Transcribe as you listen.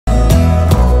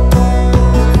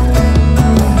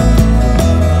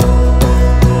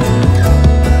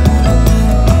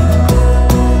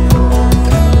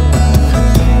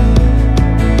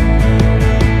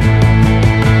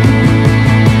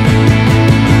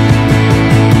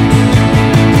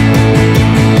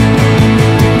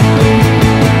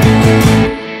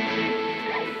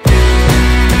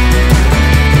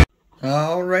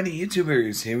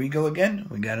YouTubers, here we go again.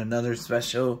 We got another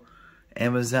special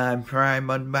Amazon Prime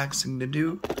unboxing to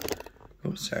do.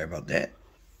 Oh, sorry about that.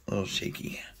 A little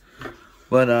shaky.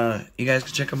 But you guys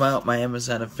can check them out. My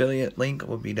Amazon affiliate link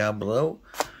will be down below.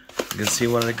 You can see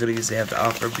what other goodies they have to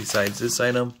offer besides this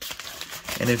item.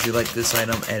 And if you like this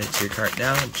item, add it to your cart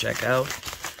now and check out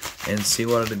and see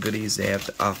what other goodies they have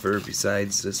to offer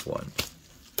besides this one.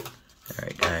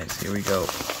 Alright guys, here we go.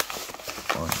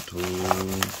 1, 2,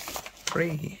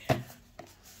 3.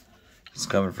 It's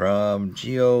coming from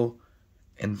GEONFINO.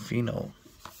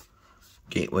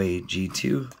 Gateway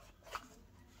G2.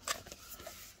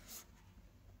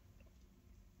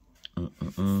 I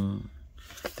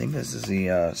think this is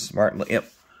the smart.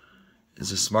 Yep,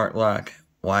 it's a smart lock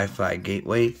Wi-Fi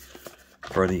gateway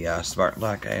for the smart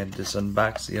lock. I had this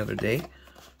unboxed the other day.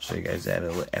 Show you guys that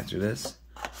after this.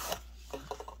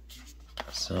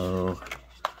 So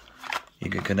you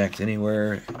can connect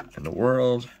anywhere in the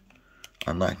world,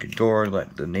 unlock your door,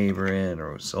 let the neighbor in,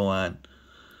 or so on,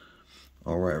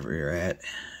 or wherever you're at,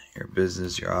 your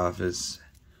business, your office,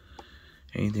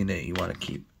 anything that you want to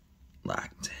keep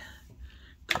locked.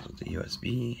 Goes with the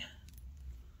USB.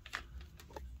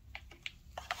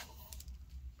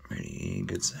 Pretty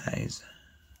good size.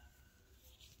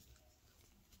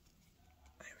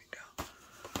 There we go.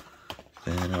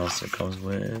 Then also comes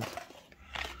with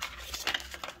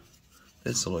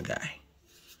this little guy.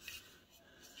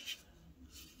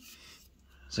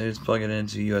 So you just plug it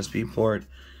into USB port,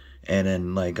 and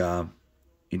then like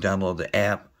you download the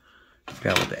app. I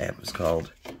forgot what the app is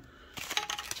called.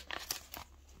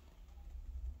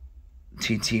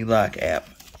 TTLock app.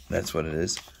 That's what it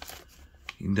is.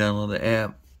 You can download the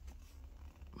app,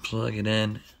 plug it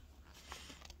in.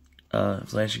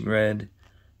 Flashing red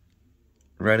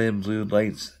and blue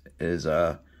lights is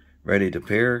ready to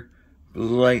pair.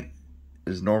 Blue light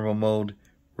is normal mode.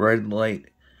 Red light,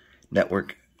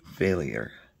 network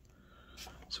failure.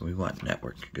 So we want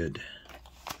network good.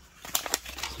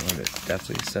 So I'm gonna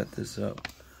definitely set this up.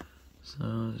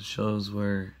 So it shows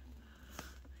where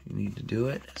you need to do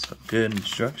it. So good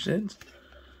instructions.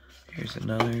 Here's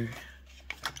another.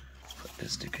 Put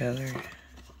this together.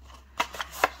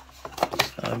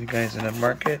 So if you guys in the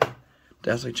market,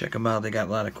 definitely check them out. They got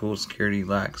a lot of cool security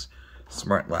locks,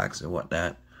 smart locks, and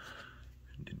whatnot.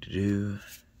 I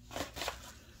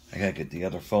gotta get the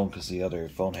other phone because the other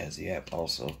phone has the app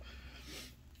also.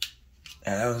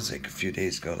 And that was like a few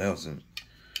days ago. That was a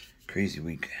crazy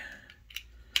week.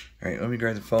 Alright, let me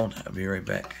grab the phone. I'll be right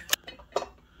back.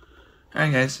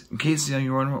 Alright guys, in case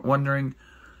you were wondering,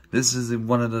 this is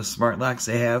one of the smart locks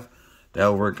they have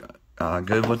that'll work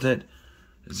good with it.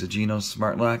 It's a Geno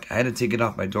smart lock. I had to take it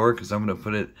off my door because I'm going to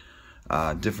put it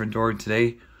different door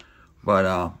today. But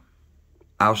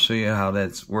I'll show you how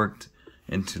that's worked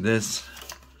into this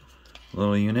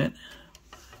little unit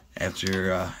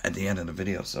after at the end of the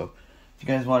video. So if you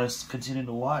guys want to continue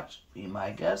to watch, be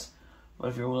my guest. But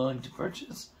if you're willing to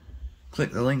purchase,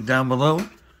 click the link down below.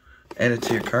 Add it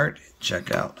to your cart.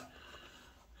 Check out.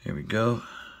 Here we go.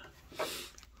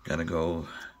 Gotta go.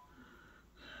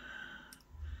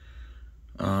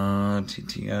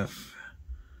 TTF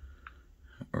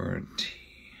or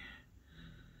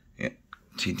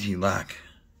TTLock.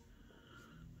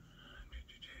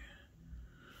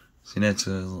 See, that's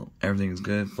everything's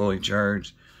good, fully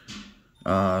charged.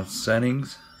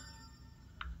 Settings.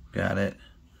 Got it.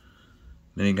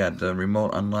 Then you got the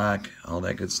remote unlock, all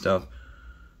that good stuff.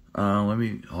 Let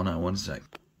me hold on one sec.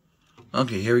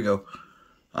 Okay, here we go.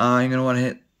 You're gonna want to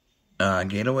hit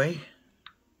gateway.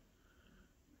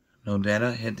 No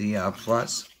data. Hit the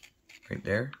plus right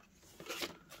there,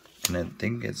 and I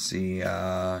think it's the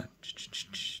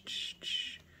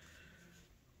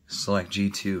select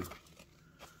G2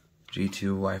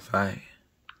 Wi-Fi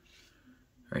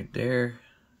right there.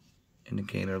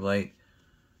 Indicator light.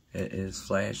 It is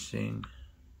flashing.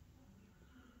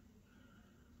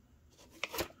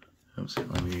 Oops,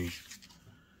 let me.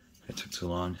 It took too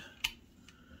long.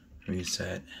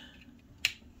 Reset.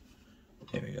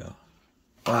 There we go.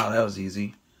 Wow, that was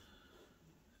easy.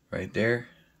 Right there.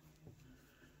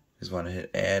 Just want to hit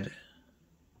add.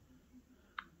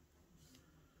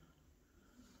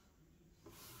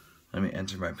 Let me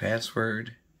enter my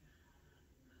password.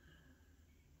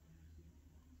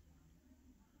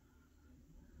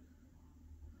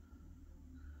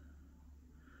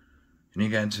 And you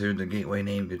can enter the gateway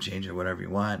name. You can change it whatever you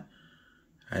want.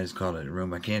 I just called it a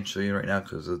room. I can't show you right now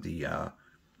because of the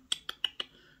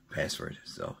password.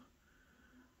 So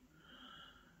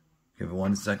give it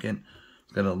 1 second.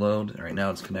 It's gonna load. Right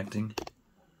now it's connecting.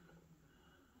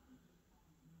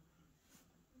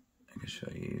 I can show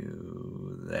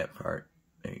you that part.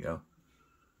 There you go.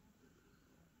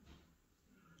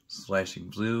 flashing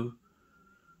blue.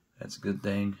 That's a good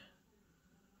thing.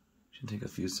 Should take a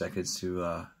few seconds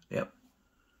to, yep,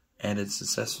 added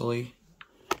successfully.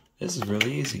 This is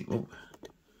really easy. Oh,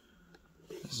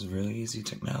 this is really easy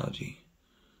technology.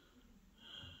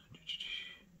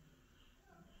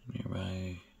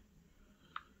 Nearby.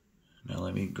 Now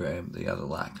let me grab the other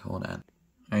lock. Hold on.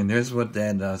 And there's what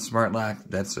that smart lock.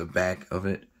 That's the back of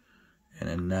it. And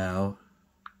then now,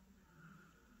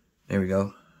 there we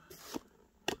go.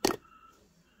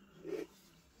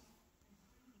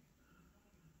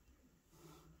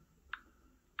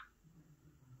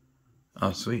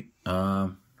 Oh, sweet.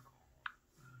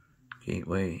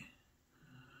 Gateway.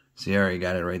 See, I already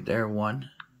got it right there. 1.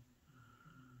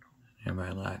 Nearby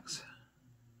locks.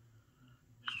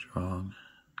 Strong.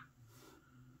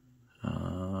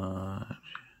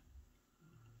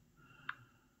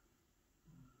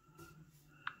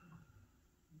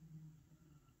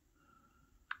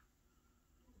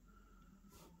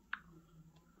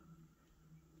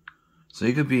 So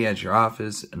you could be at your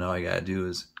office and all you gotta do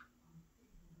is,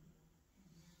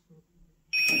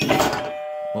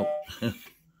 well,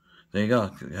 there you go,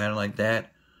 kind of like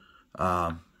that.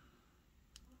 Yeah,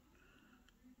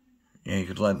 you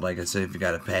could let, like I said, if you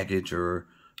got a package or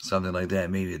something like that,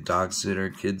 maybe a dog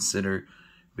sitter, kid sitter,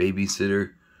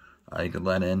 babysitter, you could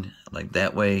let in like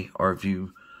that way. Or if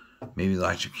you maybe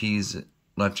left your keys at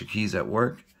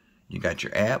work, you got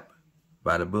your app,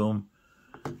 bada boom,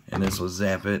 and this will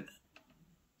zap it.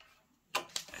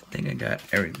 I think I got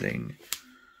everything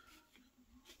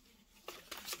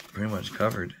pretty much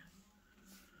covered.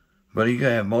 But you can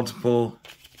have multiple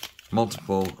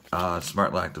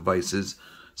smart lock devices,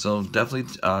 so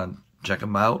definitely check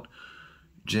them out.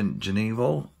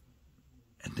 Genevo,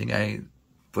 I think I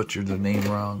butchered the name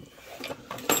wrong,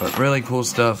 but really cool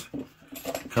stuff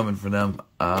coming from them,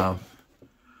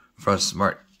 for us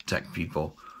smart tech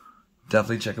people.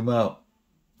 Definitely check them out.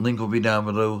 Link will be down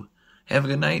below. Have a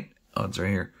good night. Oh, it's right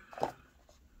here.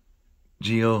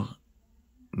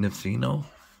 GEONFINO.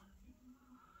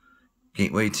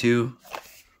 Gateway 2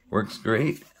 works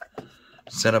great.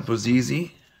 Setup was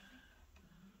easy.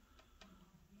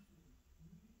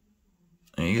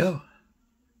 There you go.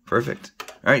 Perfect.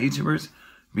 Alright, YouTubers,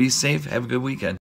 be safe. Have a good weekend.